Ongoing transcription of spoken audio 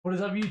What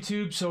is up,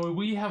 YouTube? So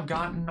we have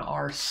gotten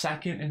our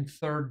second and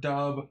third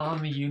dub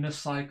on the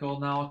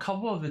unicycle. Now, a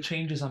couple of the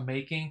changes I'm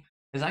making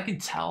is I can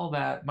tell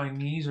that my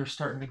knees are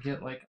starting to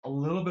get like a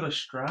little bit of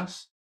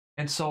stress.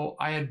 And so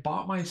I had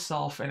bought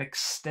myself an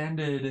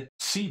extended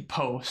seat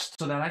post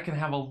so that I can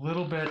have a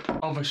little bit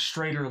of a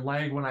straighter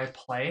leg when I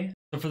play.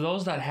 So for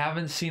those that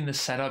haven't seen the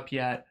setup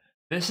yet,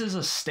 this is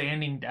a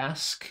standing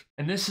desk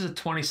and this is a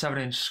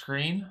 27-inch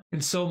screen.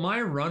 And so my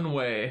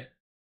runway,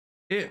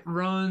 it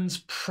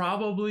runs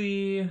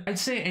probably, I'd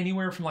say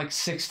anywhere from like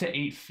 6 to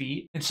 8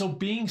 feet. And so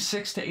being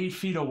 6 to 8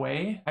 feet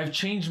away, I've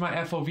changed my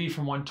FOV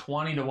from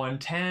 120 to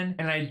 110.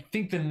 And I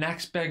think the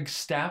next big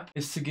step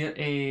is to get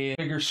a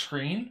bigger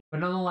screen.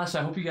 But nonetheless,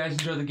 I hope you guys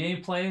enjoy the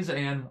gameplays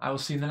and I will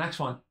see you in the next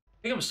one. I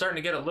think I'm starting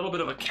to get a little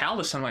bit of a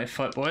callus on my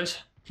foot, boys.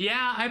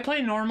 Yeah, I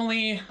play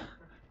normally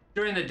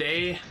during the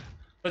day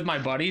with my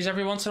buddies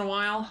every once in a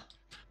while.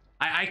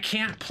 I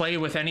can't play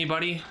with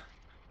anybody,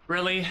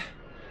 really,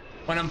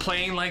 when I'm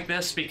playing like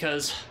this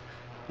because,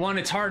 one,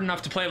 it's hard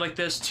enough to play like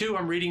this. Two,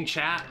 I'm reading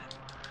chat.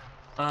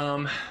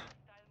 But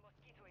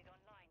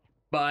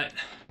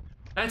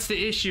that's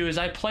the issue, is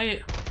I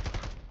play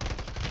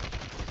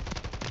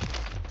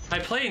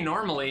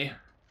normally,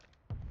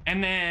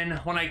 and then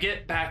when I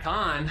get back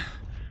on,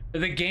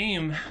 the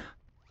game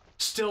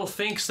still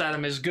thinks that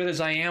I'm as good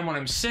as I am when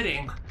I'm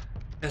sitting,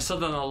 and so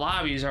then the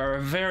lobbies are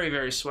very,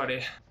 very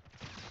sweaty.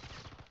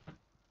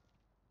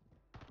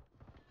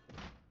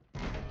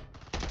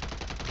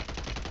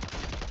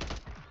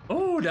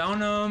 Oh, down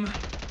them.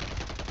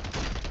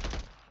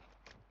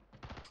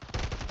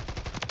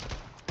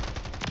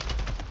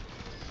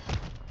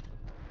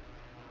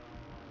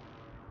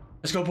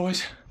 Let's go,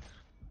 boys.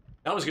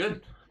 That was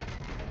good.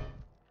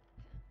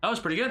 That was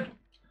pretty good.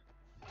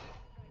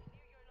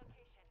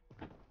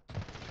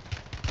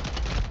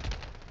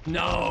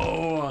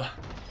 No.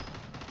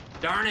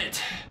 Darn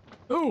it.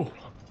 Oh,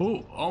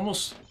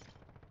 almost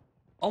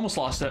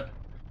lost it.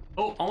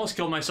 Oh, almost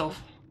killed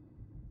myself.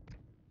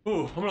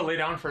 Ooh, I'm gonna lay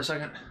down for a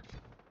second.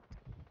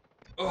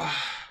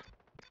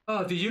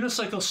 Oh, the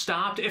unicycle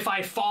stopped if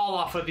I fall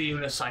off of the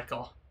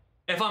unicycle.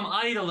 If I'm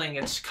idling,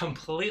 it's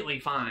completely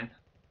fine.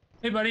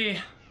 Hey, buddy.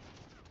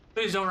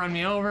 Please don't run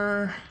me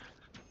over.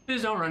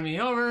 Please don't run me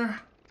over.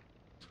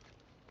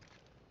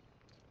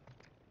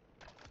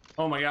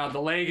 Oh my god,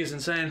 the leg is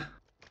insane.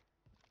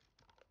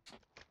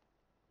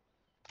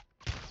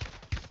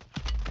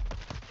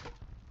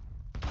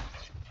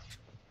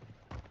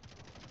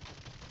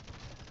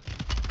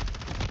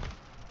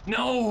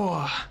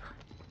 No!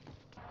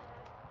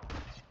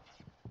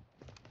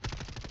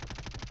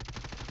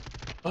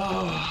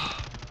 Oh.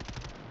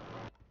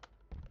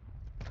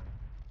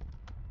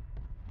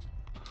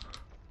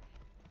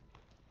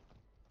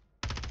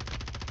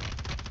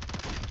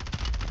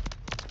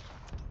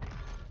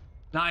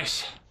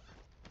 Nice.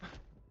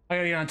 I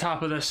gotta get on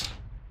top of this.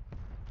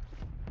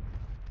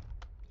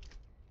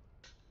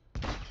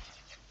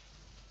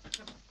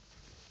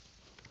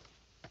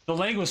 The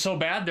leg was so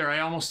bad there, I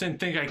almost didn't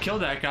think I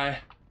killed that guy.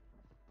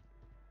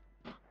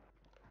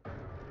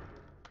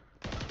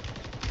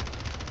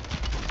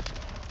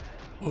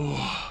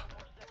 Oh,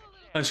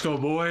 let's go,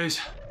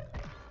 boys.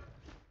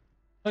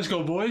 Let's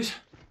go, boys.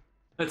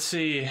 Let's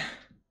see.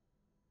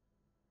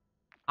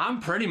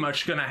 I'm pretty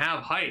much gonna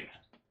have height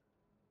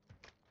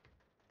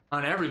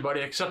on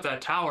everybody except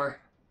that tower.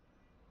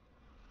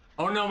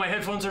 Oh no, my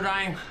headphones are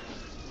dying.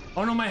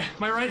 Oh no, my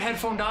right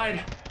headphone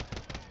died.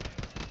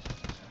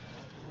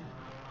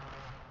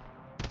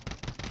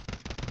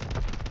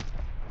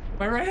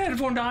 My right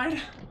headphone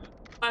died.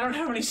 I don't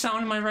have any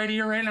sound in my right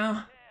ear right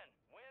now.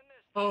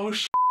 Oh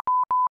shit.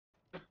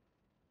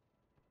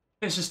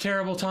 This is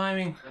terrible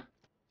timing.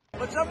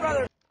 What's up,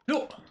 brother?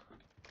 No.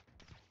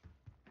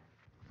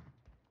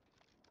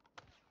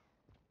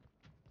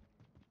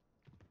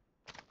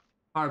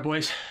 All right,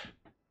 boys.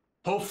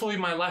 Hopefully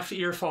my left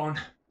earphone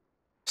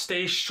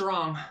stays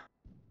strong.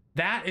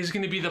 That is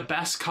going to be the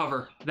best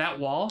cover. That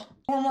wall.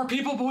 4 more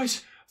people,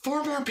 boys.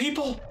 4 more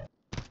people.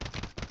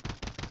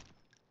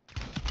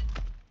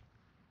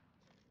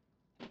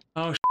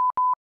 Oh,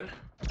 shit.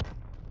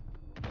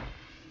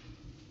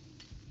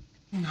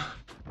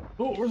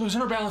 Oh, we're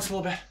losing our balance a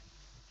little bit.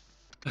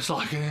 Let's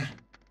lock it in.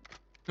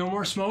 No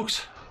more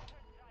smokes.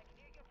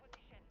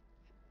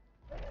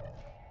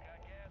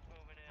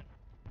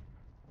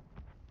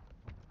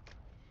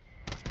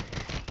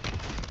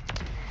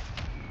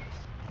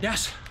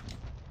 Yes.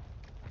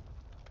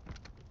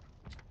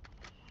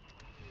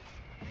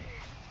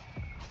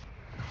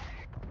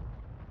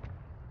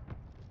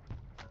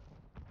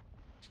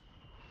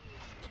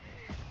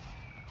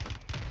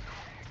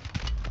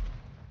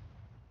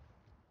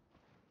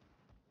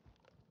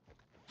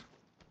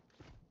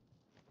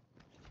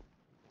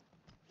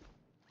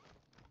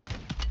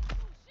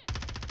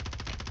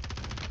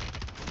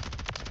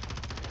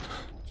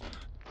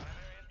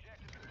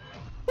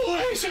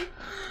 Boys,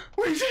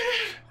 we did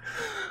it!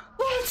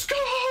 Let's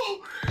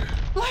go!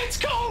 Let's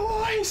go,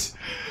 boys!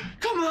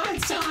 Come on,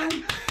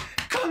 son!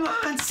 Come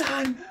on,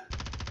 son!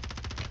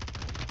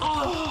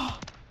 Oh,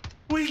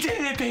 we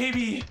did it,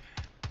 baby!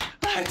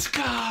 Let's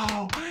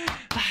go.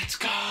 Let's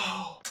go.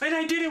 And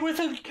I did it with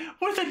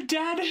a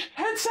dead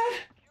headset.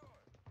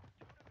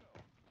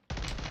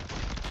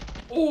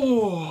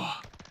 Oh.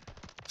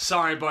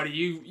 Sorry, buddy.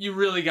 You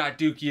really got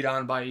dookied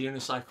on by a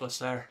unicyclist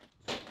there.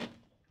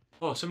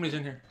 Oh, somebody's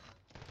in here.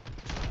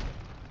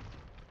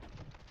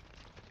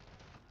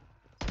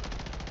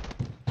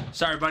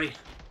 Sorry, buddy.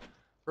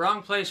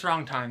 Wrong place,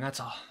 wrong time. That's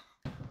all.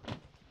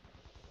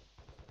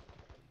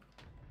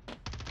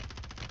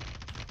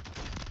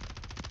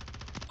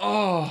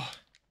 Oh.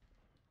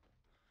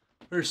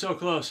 We're so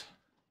close.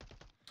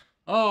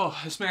 Oh,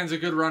 this man's a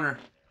good runner.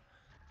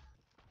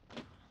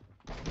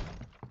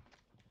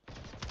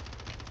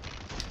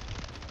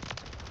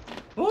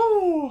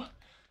 Woo!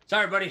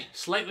 Sorry, buddy.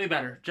 Slightly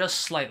better.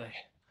 Just slightly.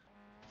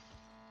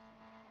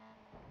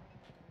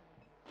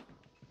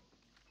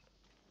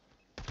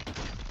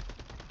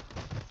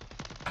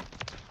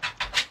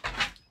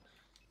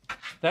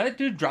 That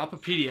dude drop a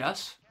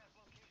PDS?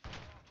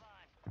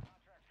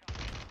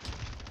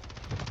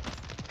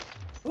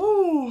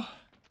 Woo!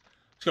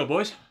 Let's go,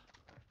 boys.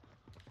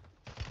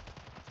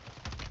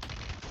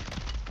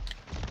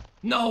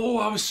 No,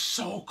 I was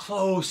so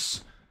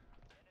close.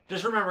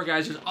 Just remember,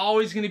 guys, there's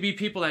always going to be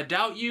people that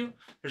doubt you.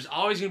 There's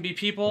always going to be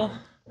people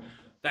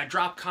that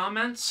drop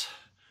comments.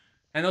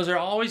 And those are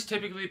always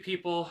typically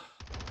people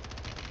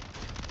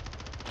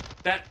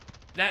that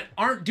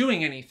aren't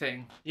doing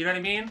anything. You know what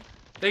I mean?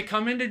 They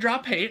come in to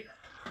drop hate.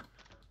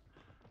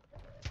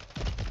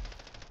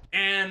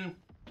 And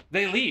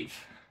they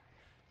leave.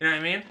 You know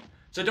what I mean?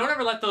 So don't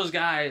ever let those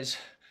guys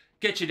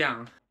get you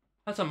down.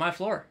 That's on my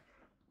floor.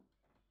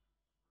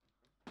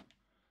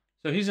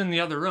 So he's in the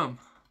other room.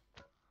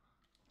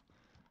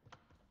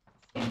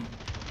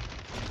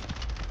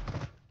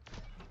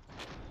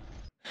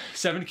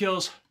 Seven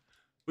kills.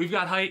 We've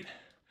got height.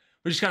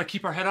 We just got to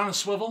keep our head on a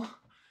swivel.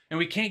 And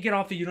we can't get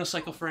off the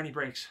unicycle for any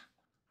breaks.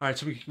 All right,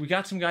 so we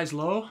got some guys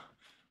low.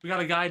 We got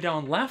a guy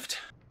down left.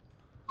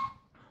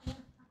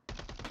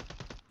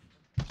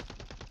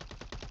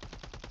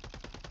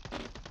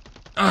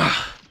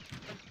 Ah.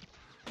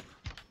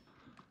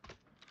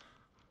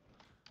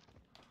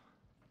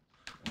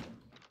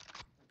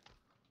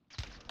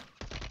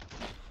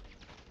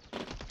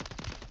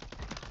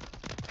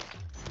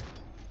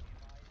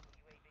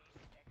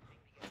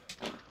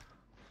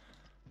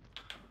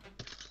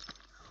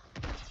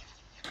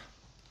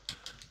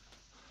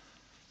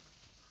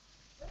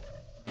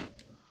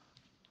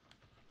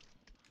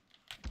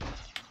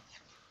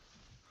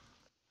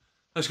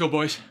 Let's go,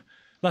 boys.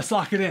 Let's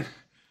lock it in.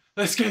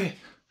 Let's get it.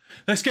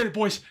 Let's get it,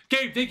 boys.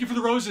 Gabe, thank you for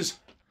the roses.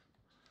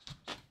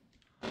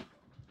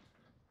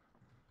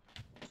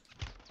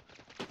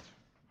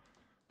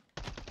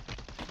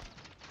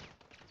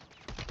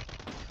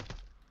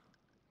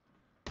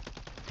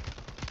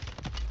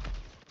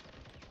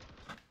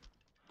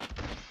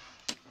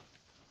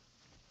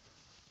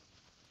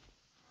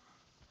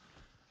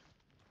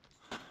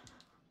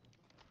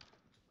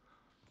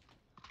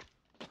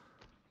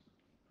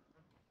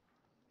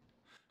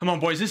 Come on,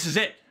 boys, this is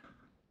it.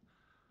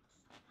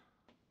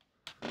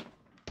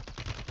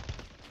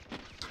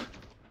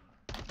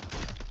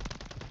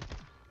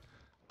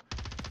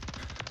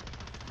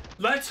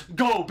 Let's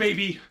go,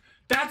 baby.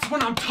 That's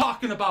what I'm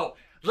talking about.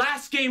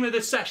 Last game of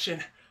the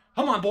session.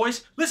 Come on,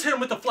 boys. Let's hit him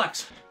with the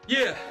flex.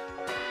 Yeah,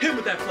 hit him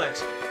with that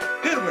flex.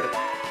 Hit him with it.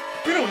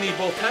 We don't need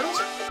both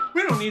pedals.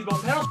 We don't need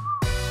both pedals.